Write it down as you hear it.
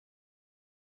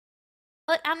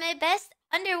vote on my best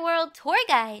underworld tour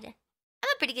guide. I'm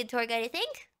a pretty good tour guide, I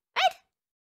think. Right?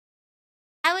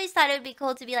 I always thought it would be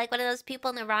cool to be like one of those people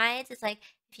in the rides. It's like,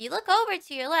 if you look over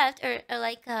to your left, or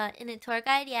like in a tour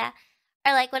guide, yeah.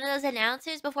 Or like one of those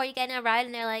announcers before you get in a ride,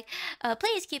 and they're like,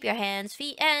 please keep your hands,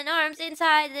 feet, and arms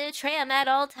inside the tram at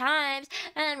all times.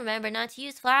 And remember not to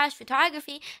use flash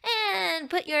photography. And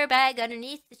put your bag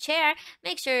underneath the chair.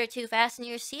 Make sure to fasten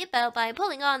your seatbelt by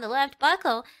pulling on the left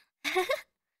buckle.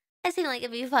 That seemed like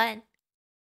it'd be fun.